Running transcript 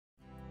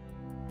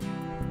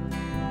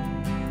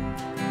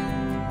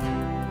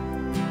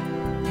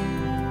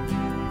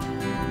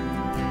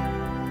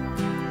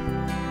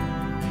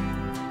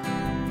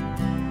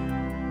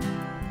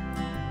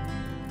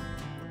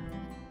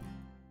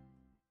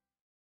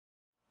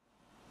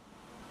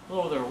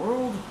Hello there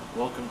world,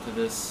 welcome to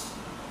this,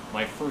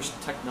 my first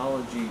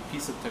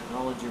piece of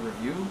technology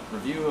review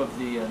of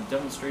the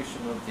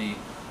demonstration of the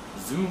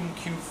Zoom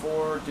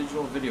Q4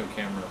 digital video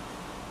camera.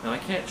 Now I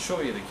can't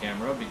show you the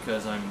camera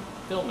because I'm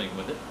filming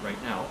with it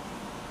right now,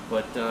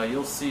 but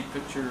you'll see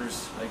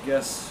pictures, I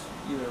guess,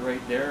 either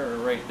right there or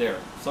right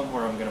there.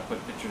 Somewhere I'm going to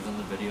put pictures in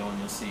the video and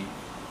you'll see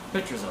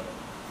pictures of it.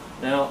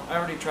 Now I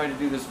already tried to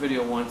do this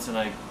video once and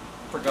I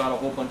forgot a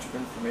whole bunch of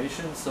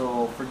information,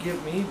 so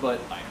forgive me, but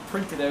I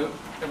printed out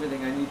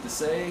everything I need to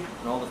say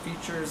and all the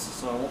features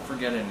so I won't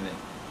forget anything.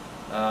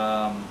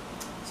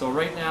 So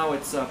right now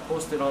it's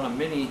posted on a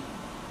mini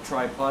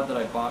tripod that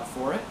I bought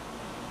for it,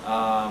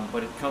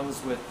 but it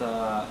comes with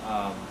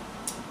a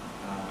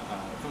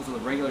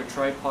regular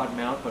tripod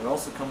mount, but it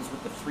also comes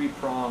with the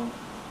 3-prong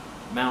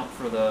mount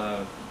for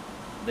the,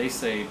 they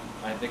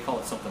call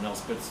it something else,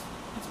 but it's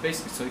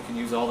basically so you can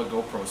use all the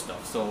GoPro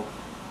stuff. So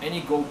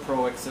any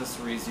GoPro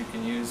accessories you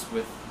can use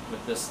with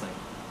this thing.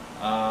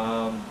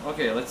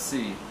 Okay, let's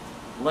see.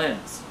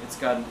 Lens. It's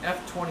got an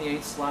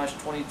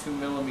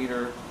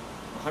f/22mm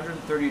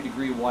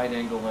 130-degree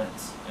wide-angle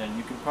lens, and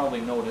you can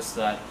probably notice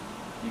that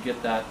you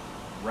get that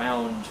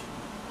round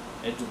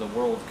edge of the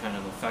world kind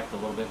of effect a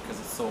little bit because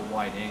it's so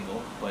wide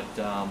angle. But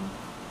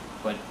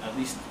at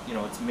least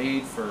it's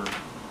made for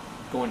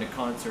going to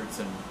concerts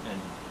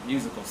and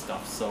musical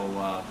stuff.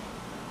 So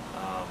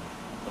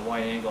the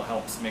wide angle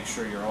helps make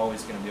sure you're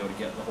always going to be able to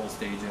get the whole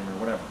stage in or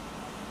whatever.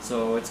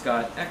 So it's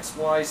got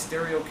XY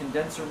stereo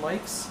condenser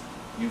mics.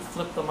 You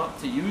flip them up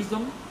to use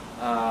them,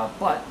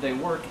 but they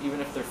work even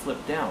if they're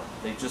flipped down.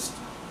 They just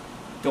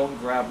don't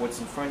grab what's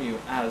in front of you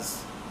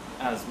as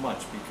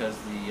much because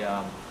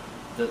the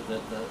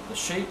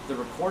shape, the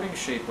recording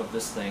shape of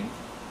this thing.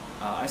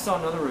 I saw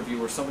another review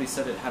where somebody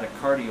said it had a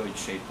cardioid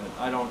shape, but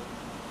I don't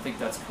think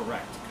that's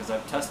correct because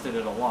I've tested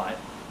it a lot,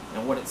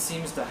 and what it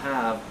seems to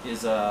have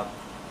is a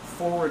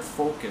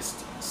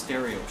forward-focused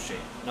stereo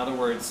shape. In other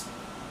words,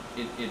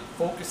 it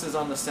focuses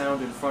on the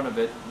sound in front of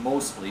it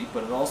mostly,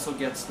 but it also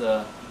gets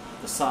the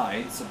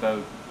sides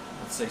about,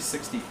 let's say,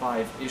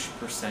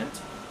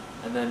 65-ish%,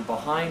 and then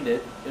behind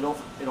it, it'll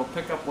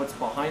pick up what's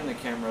behind the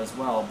camera as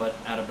well, but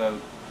at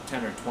about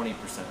 10 or 20%.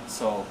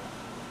 So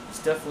it's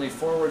definitely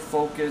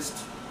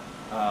forward-focused,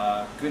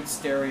 good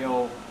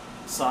stereo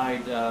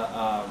side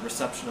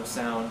reception of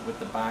sound, with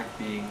the back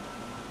being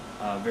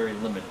very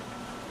limited.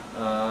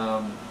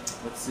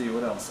 Let's see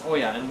what else. Oh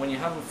yeah, and when you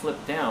have them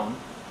flipped down,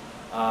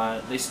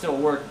 they still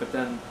work, but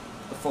then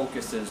the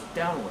focus is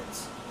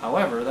downwards.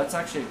 However, that's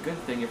actually a good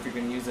thing if you're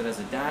going to use it as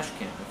a dash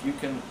cam. If you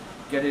can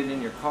get it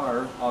in your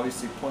car,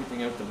 obviously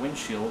pointing out the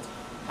windshield,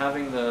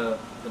 having the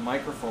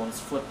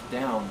microphones flipped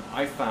down,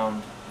 I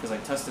found, because I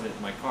tested it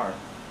in my car,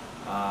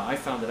 I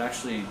found it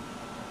actually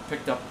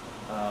picked up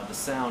the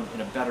sound in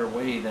a better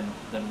way than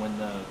when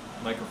the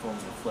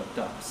microphones were flipped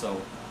up.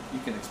 So you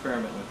can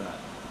experiment with that.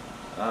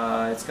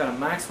 It's got a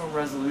maximum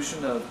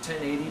resolution of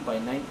 1080 by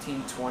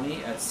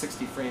 1920 at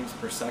 60 frames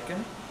per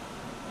second.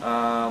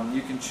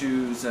 You can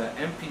choose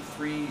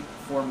MP3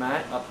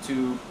 format up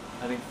to,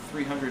 I think,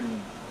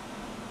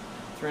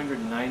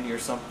 390 or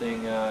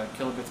something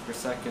kilobits per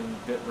second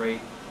bit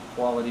rate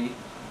quality,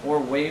 or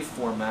WAV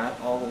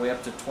format all the way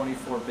up to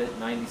 24-bit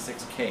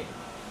 96K.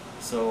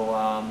 So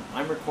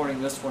I'm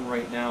recording this one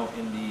right now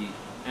in the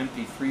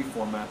MP3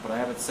 format, but I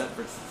have it set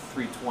for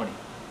 320.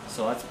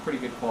 So that's pretty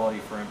good quality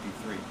for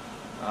MP3.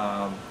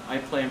 I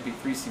play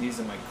MP3 CDs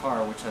in my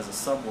car, which has a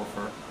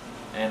subwoofer,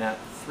 and at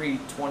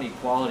 320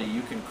 quality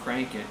you can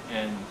crank it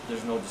and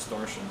there's no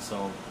distortion,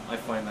 so I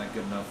find that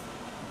good enough.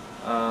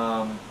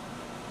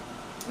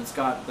 It's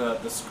got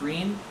the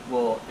screen,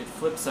 well, it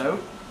flips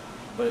out,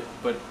 but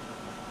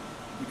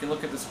you can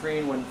look at the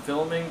screen when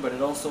filming, but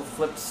it also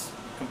flips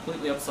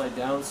completely upside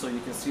down so you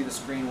can see the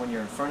screen when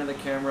you're in front of the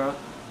camera.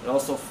 It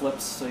also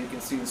flips so you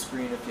can see the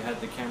screen if you had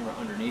the camera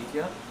underneath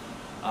you.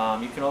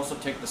 You can also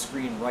take the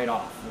screen right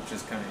off, which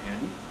is kind of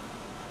handy.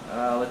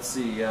 Let's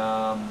see,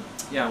 yeah,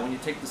 when you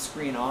take the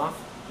screen off,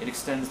 it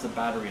extends the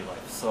battery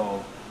life.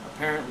 So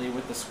apparently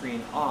with the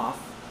screen off,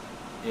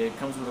 it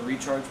comes with a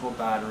rechargeable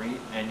battery,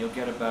 and you'll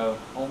get about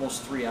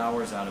almost 3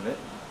 hours out of it.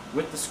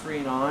 With the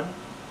screen on,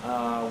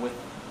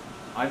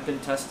 I've been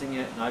testing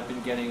it, and I've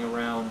been getting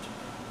around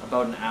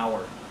about an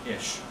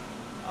hour-ish,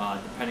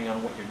 depending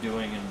on what you're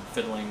doing and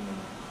fiddling and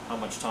how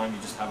much time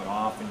you just have it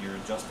off and you're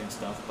adjusting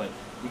stuff, but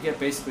you get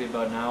basically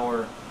about an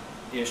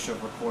hour-ish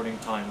of recording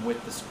time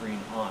with the screen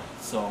on.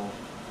 So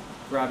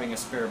grabbing a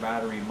spare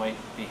battery might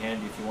be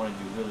handy if you want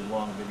to do really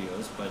long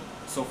videos, but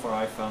so far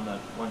I found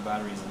that one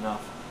battery is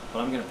enough.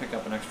 But I'm going to pick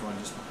up an extra one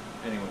just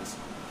anyways.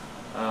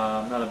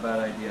 Not a bad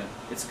idea.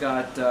 It's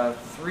got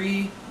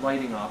 3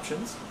 lighting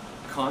options: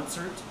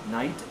 concert,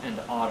 night,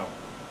 and auto.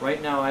 Right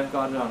now I've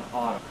got it on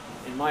auto.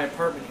 In my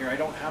apartment here, I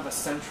don't have a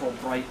central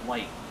bright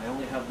light. I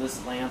only have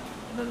this lamp,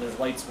 and then there's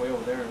lights way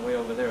over there and way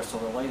over there, so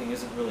the lighting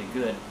isn't really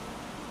good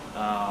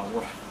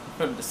where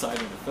I'm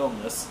deciding to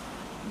film this.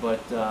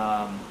 But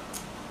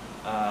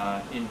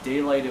in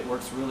daylight it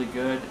works really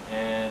good,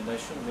 and I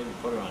should have maybe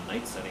put it on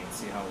night setting and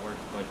see how it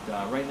works. But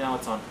right now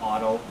it's on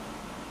auto.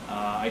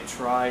 I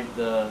tried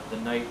the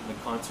night, the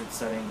concert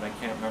setting, but I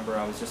can't remember.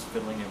 I was just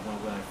fiddling it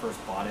when I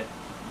first bought it.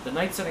 The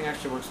night setting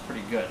actually works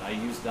pretty good. I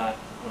used that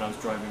when I was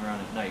driving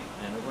around at night,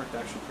 and it worked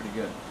actually pretty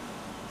good.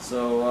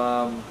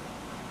 So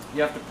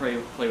you have to play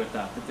with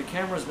that. But the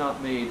camera's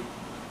not made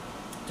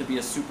to be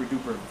a super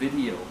duper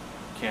video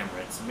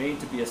camera. It's made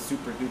to be a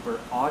super duper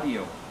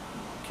audio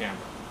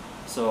camera.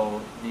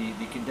 So the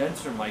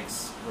condenser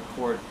mics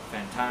record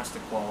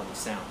fantastic quality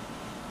sound,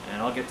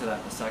 and I'll get to that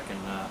in a second.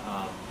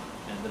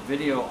 And the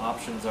video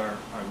options are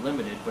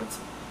limited, but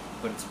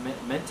it's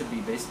meant to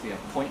be basically a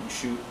point and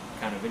shoot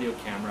kind of video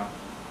camera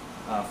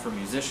for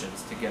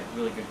musicians to get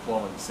really good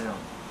quality sound.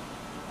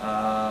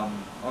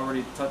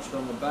 Already touched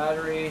on the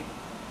battery,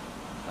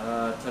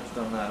 touched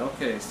on that.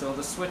 Okay, so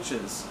the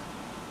switches.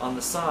 On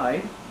the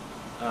side,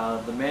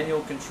 the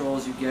manual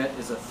controls you get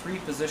is a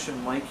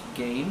 3-position mic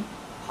gain,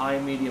 high,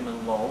 medium,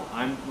 and low.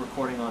 I'm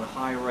recording on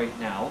high right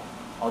now.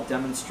 I'll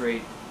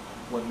demonstrate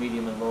what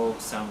medium and low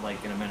sound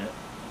like in a minute.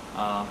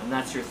 And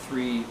that's your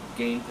 3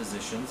 gain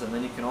positions, and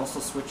then you can also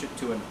switch it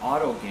to an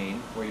auto gain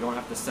where you don't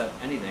have to set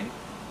anything,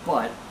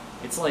 but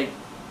it's like,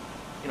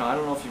 you know, I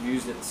don't know if you've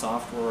used it in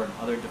software and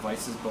other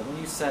devices, but when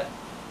you set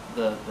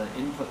the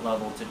input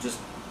level to just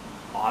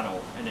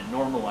auto and it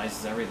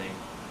normalizes everything,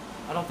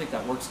 I don't think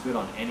that works good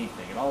on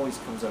anything. It always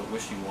comes out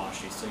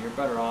wishy-washy, so you're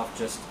better off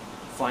just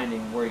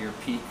finding where your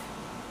peak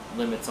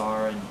limits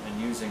are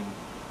and using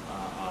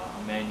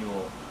a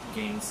manual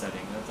gain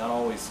setting. That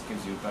always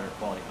gives you a better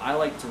quality. I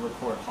like to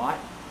record hot,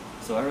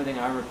 so everything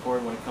I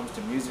record when it comes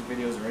to music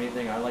videos or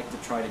anything, I like to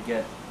try to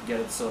get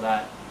it so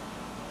that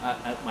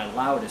at my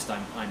loudest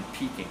I'm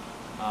peaking,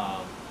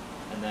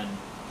 and then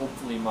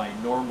hopefully my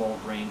normal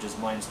range is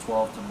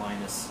 -12 to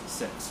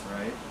 -6,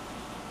 right?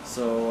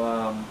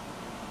 So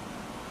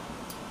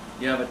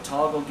you have a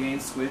toggle gain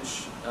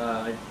switch.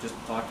 I just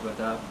talked about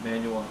that,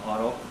 manual and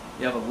auto.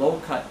 You have a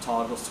low cut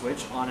toggle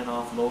switch, on and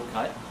off low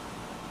cut.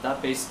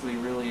 That basically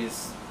really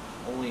is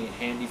only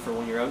handy for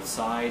when you're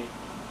outside.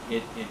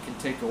 It can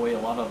take away a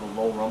lot of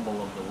the low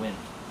rumble of the wind.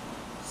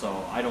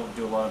 So I don't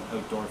do a lot of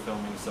outdoor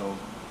filming, so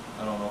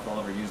I don't know if I'll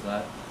ever use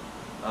that.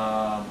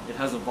 It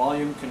has a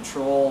volume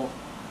control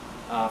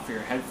for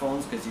your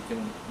headphones, because you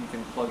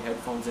can plug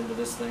headphones into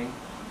this thing,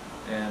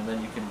 and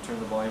then you can turn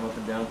the volume up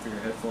and down for your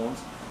headphones.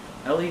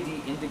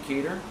 LED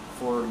indicator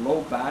for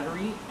low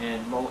battery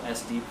and low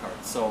SD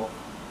card. So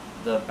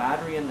the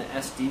battery and the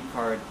SD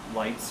card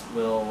lights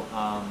will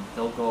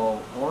they'll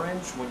go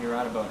orange when you're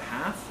at about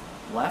half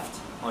left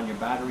on your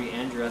battery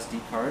and your SD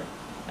card,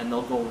 and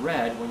they'll go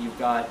red when you've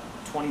got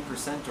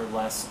 20% or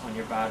less on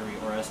your battery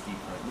or SD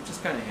card, which is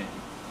kind of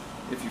handy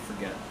if you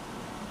forget.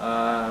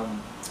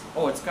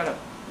 Oh,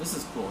 this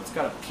is cool. It's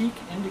got a peak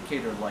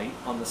indicator light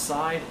on the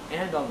side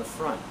and on the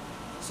front.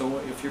 So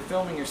if you're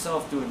filming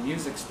yourself doing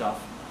music stuff,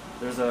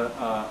 there's a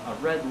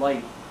red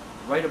light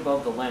right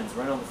above the lens,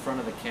 right on the front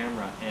of the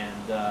camera,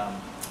 and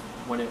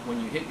when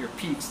you hit your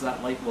peaks,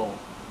 that light will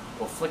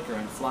flicker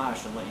and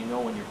flash and let you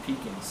know when you're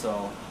peaking.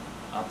 So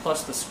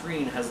plus the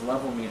screen has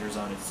level meters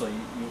on it, so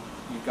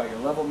you've got your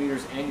level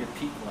meters and your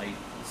peak light.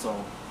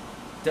 So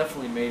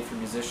definitely made for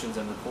musicians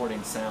and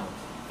recording sound.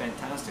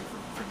 Fantastic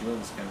for doing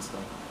this kind of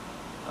stuff.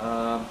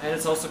 And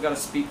it's also got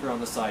a speaker on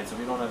the side, so if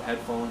you don't have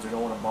headphones or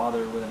don't want to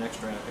bother with an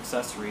extra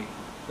accessory,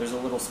 there's a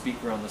little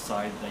speaker on the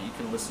side that you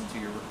can listen to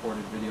your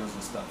recorded videos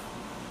and stuff.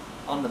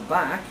 On the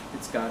back,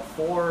 it's got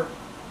 4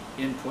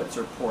 inputs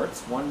or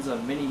ports. One's a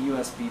mini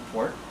USB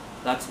port.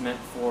 That's meant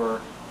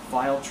for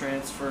file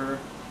transfer,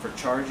 for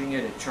charging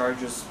it. It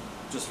charges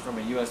just from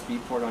a USB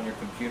port on your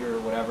computer or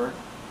whatever.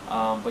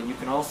 But you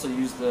can also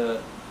use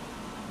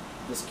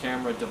this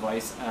camera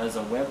device as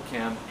a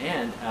webcam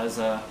and as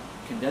a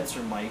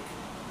condenser mic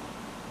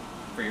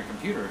for your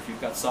computer. If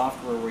you've got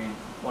software where you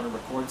want to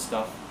record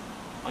stuff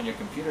on your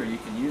computer, you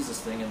can use this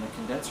thing, and the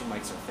condenser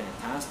mics are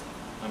fantastic.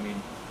 I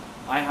mean,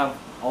 I have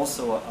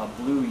also a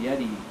Blue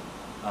Yeti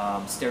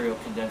stereo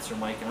condenser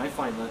mic, and I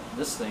find that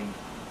this thing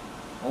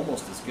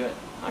almost as good.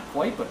 Not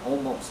quite, but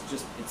almost.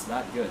 Just, it's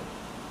that good.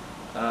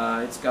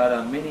 It's got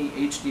a mini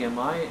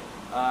HDMI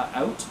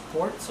out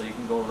port, so you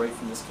can go right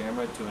from this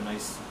camera to a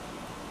nice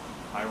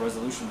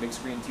high-resolution big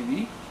screen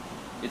TV.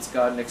 It's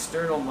got an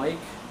external mic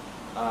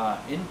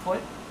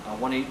input, a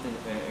 1/8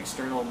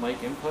 external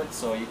mic input,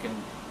 so you can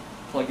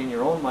plug in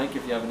your own mic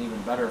if you have an even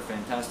better,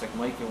 fantastic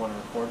mic you want to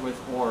record with,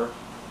 or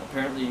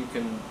apparently you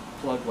can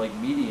plug like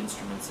MIDI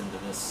instruments into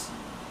this.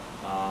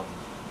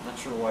 Not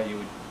sure why you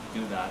would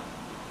do that.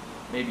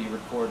 Maybe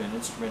record an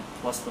instrument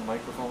plus the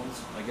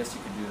microphones. I guess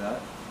you could do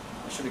that.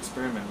 I should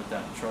experiment with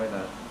that and try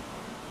that.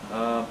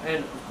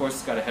 And of course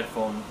it's got a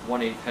headphone,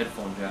 1/8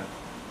 headphone jack.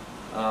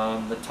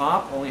 The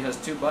top only has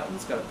 2 buttons.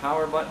 It's got a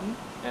power button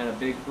and a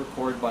big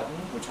record button,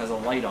 which has a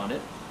light on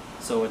it.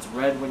 So it's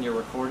red when you're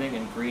recording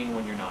and green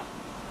when you're not.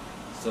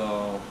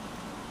 So,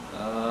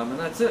 and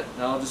that's it.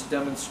 Now I'll just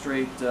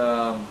demonstrate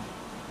the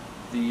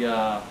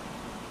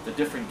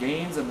different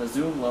gains and the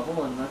zoom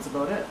level, and that's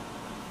about it.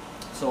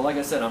 So like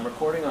I said, I'm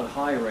recording on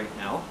high right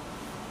now,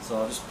 so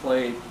I'll just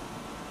play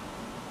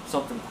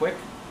something quick,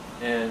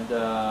 and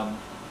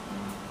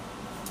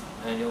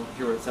and you'll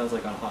hear what it sounds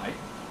like on high.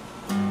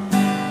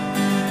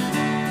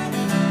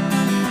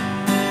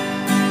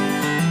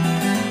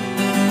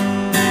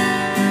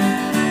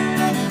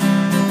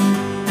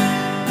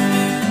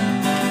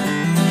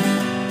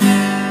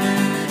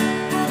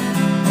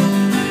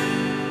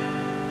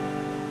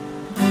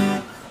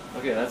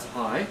 Okay, that's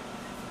high.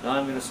 Now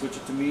I'm going to switch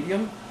it to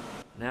medium.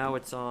 Now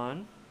it's on.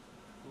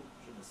 Oops,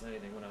 shouldn't have said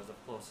anything when I was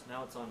up close.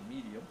 Now it's on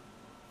medium.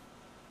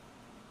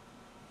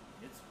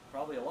 It's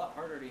probably a lot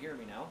harder to hear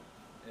me now.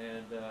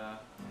 And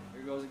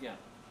here goes again.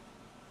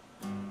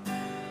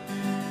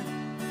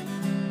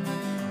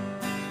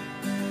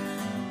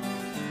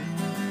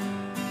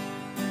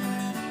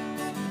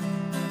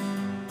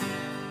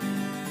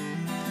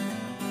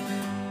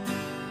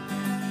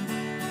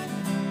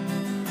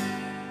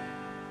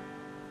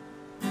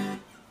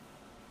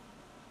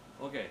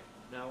 Okay,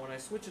 now when I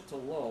switch it to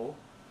low,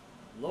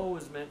 low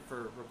is meant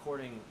for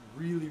recording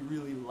really,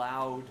 really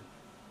loud.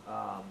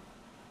 Well,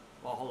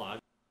 hold on.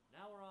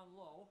 Now we're on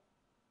low,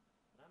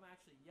 and I'm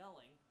actually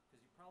yelling,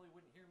 because you probably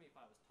wouldn't hear me if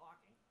I was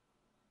talking.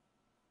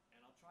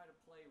 And I'll try to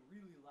play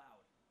really loud.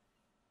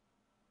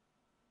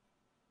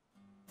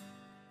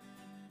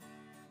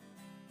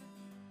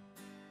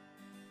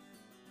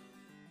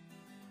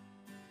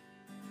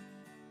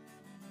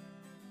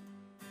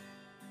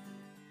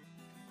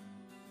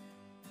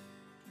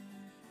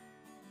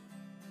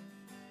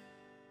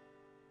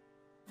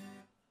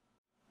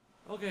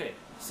 Okay,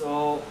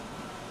 so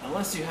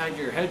unless you had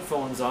your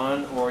headphones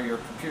on or your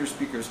computer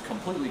speakers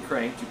completely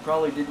cranked, you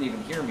probably didn't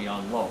even hear me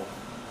on low.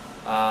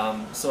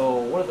 So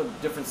what are the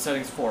different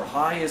settings for?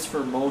 High is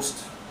for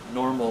most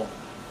normal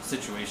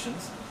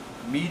situations.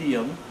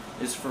 Medium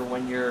is for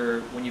when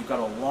you've got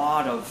a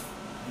lot of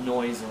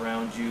noise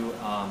around you,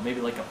 maybe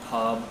like a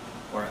pub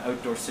or an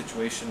outdoor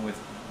situation with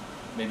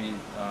maybe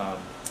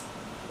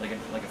like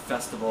a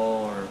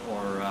festival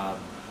or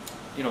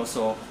you know,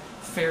 so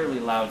fairly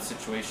loud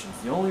situations.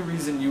 The only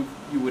reason you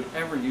would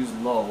ever use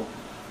low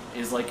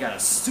is like at a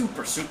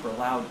super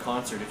loud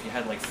concert, if you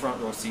had like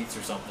front row seats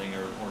or something,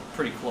 or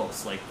pretty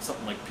close, like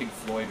something like Pink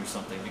Floyd or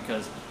something,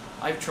 because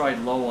I've tried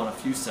low on a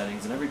few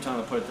settings and every time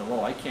I put it to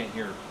low I can't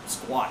hear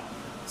squat.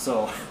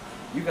 So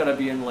you gotta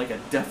be in like a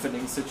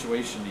deafening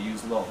situation to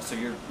use low. So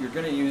you're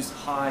gonna use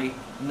high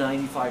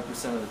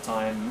 95% of the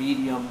time.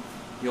 Medium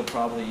you'll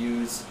probably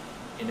use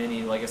in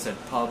any, like I said,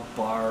 pub,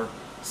 bar,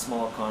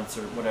 small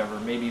concert, whatever,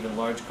 maybe even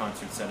large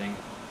concert setting.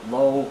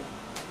 Low,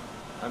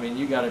 I mean,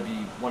 you gotta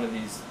be one of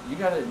these, you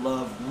gotta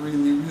love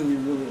really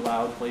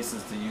loud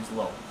places to use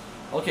low.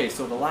 Okay,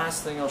 so the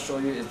last thing I'll show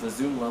you is the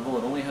zoom level.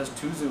 It only has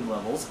 2 zoom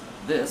levels.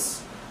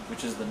 This,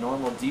 which is the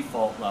normal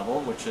default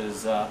level, which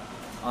is,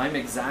 I'm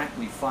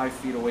exactly 5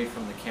 feet away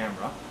from the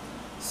camera.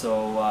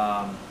 So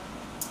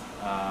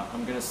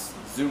I'm gonna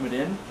zoom it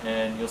in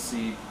and you'll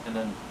see, and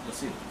then you'll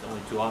see there's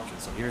only 2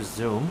 options. So here's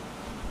zoom,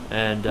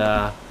 and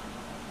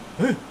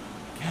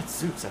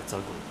gadzooks, that's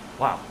ugly.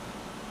 Wow.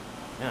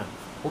 Yeah,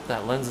 hope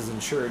that lens is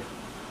insured.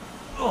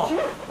 Oh.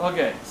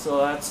 Okay, so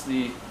that's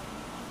the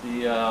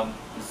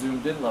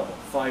zoomed in level.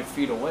 5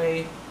 feet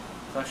away.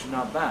 It's actually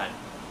not bad.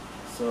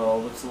 So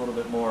it looks a little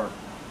bit more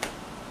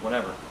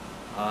whatever.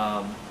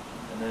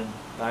 And then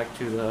back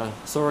to the,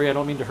 sorry, I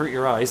don't mean to hurt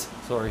your eyes.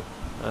 Sorry.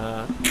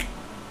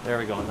 There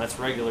we go, and that's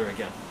regular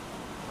again.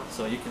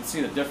 So you can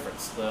see the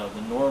difference. The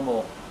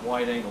normal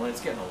wide angle, and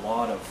it's getting a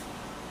lot of.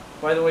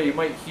 By the way, you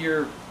might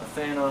hear a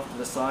fan off to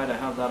the side. I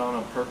have that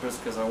on purpose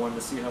because I wanted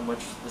to see how much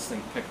this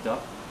thing picked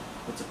up.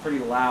 It's a pretty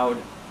loud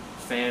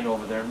fan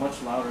over there,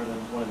 much louder than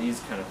one of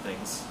these kind of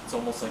things. It's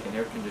almost like an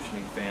air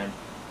conditioning fan.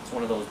 It's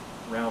one of those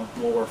round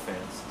blower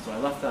fans. So I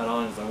left that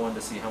on because I wanted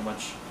to see how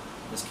much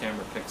this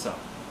camera picks up.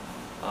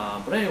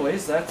 But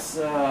anyways, that's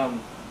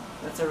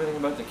everything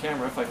about the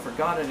camera. If I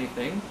forgot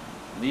anything,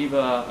 leave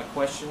a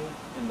question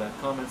in the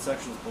comment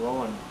sections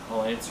below and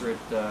I'll answer it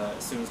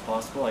as soon as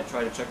possible. I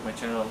try to check my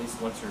channel at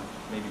least once or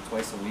maybe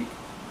twice a week.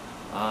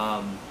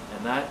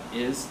 And that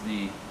is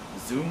the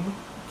Zoom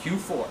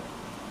Q4.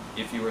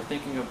 If you were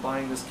thinking of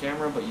buying this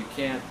camera but you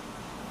can't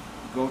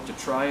go to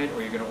try it,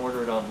 or you're going to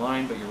order it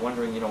online but you're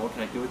wondering, you know, what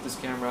can I do with this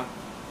camera?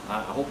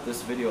 I hope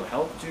this video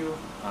helped you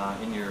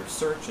in your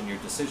search and your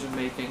decision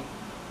making.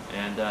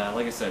 And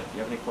like I said, if you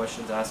have any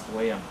questions, ask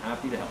away. I'm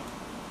happy to help.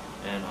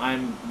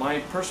 And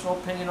my personal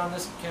opinion on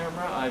this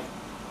camera, I've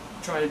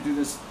tried to do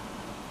this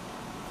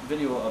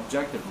video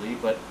objectively,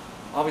 but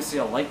obviously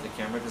I like the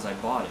camera because I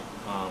bought it.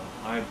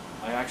 I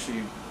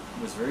actually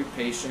was very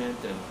patient,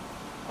 and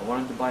I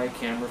wanted to buy a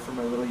camera for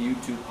my little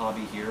YouTube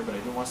hobby here, but I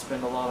didn't want to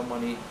spend a lot of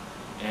money,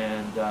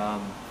 and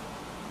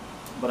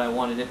but I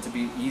wanted it to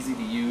be easy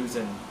to use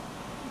and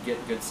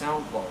get good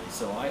sound quality.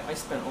 So I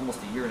spent almost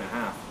a year and a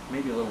half,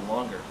 maybe a little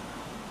longer,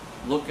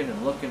 looking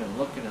and looking and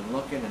looking and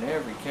looking, and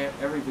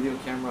every video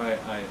camera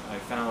I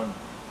found,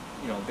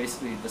 you know,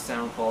 basically the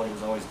sound quality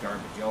was always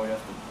garbage. You always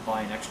have to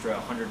buy an extra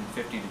 $150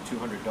 to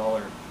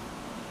 $200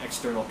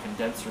 external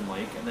condenser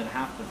mic, and then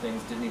half the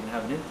things didn't even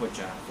have an input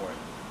jack for it.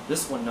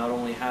 This one not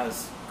only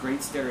has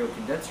great stereo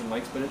condenser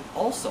mics, but it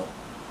also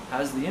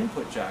has the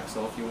input jack,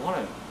 so if you want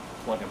to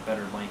plug a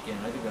better mic in,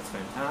 I think that's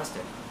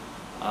fantastic.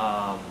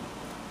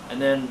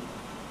 And then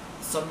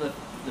some of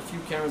the few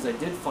cameras I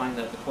did find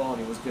that the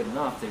quality was good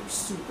enough, they were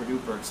super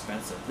duper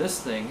expensive. This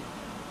thing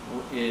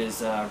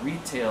is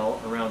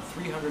retail around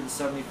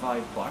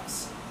 $375,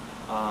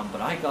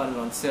 but I got it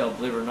on sale,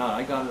 believe it or not,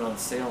 I got it on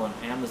sale on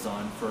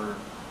Amazon for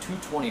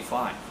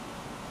 $225.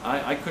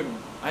 I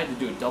had to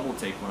do a double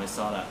take when I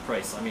saw that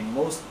price. I mean,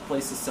 most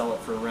places sell it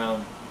for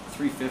around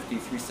 $350,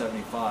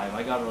 $375.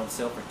 I got it on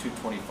sale for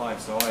 $225,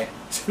 so as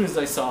soon as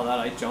I saw that,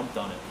 I jumped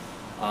on it.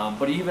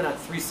 But even at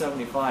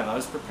 $375, I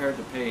was prepared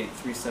to pay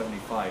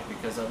 $375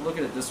 because I look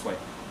at it this way: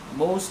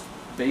 most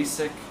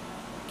basic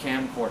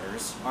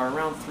camcorders are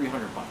around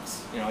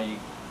 $300. You know,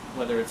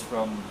 whether it's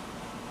from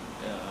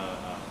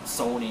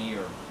Sony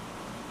or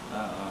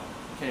I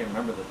can't even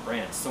remember the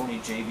brand, Sony,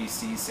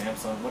 JVC,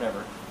 Samsung,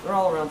 whatever. They're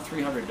all around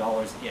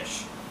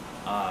 $300-ish.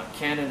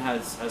 Canon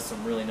has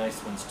some really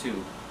nice ones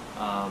too.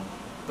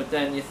 But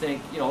then you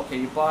think, you know, okay,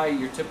 you buy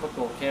your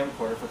typical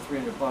camcorder for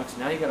 $300.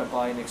 Now you got to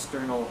buy an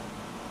external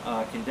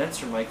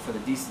condenser mic for the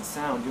decent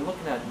sound. You're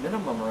looking at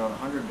minimum around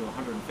 $100 to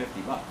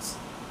 $150.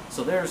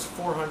 So there's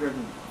 $400 to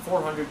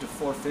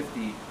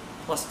 $450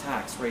 plus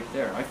tax right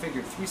there. I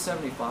figured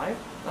 $375.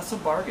 That's a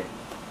bargain.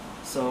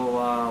 So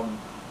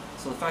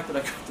so the fact that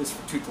I got this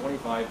for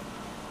 $225,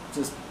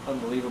 just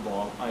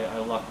unbelievable. I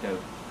lucked out.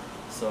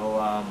 So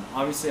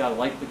obviously I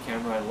like the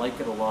camera. I like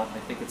it a lot. I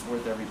think it's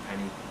worth every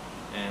penny.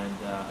 And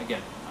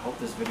again, I hope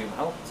this video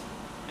helped.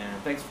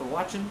 And thanks for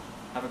watching.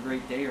 Have a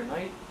great day or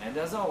night. And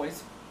as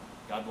always,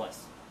 God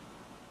bless.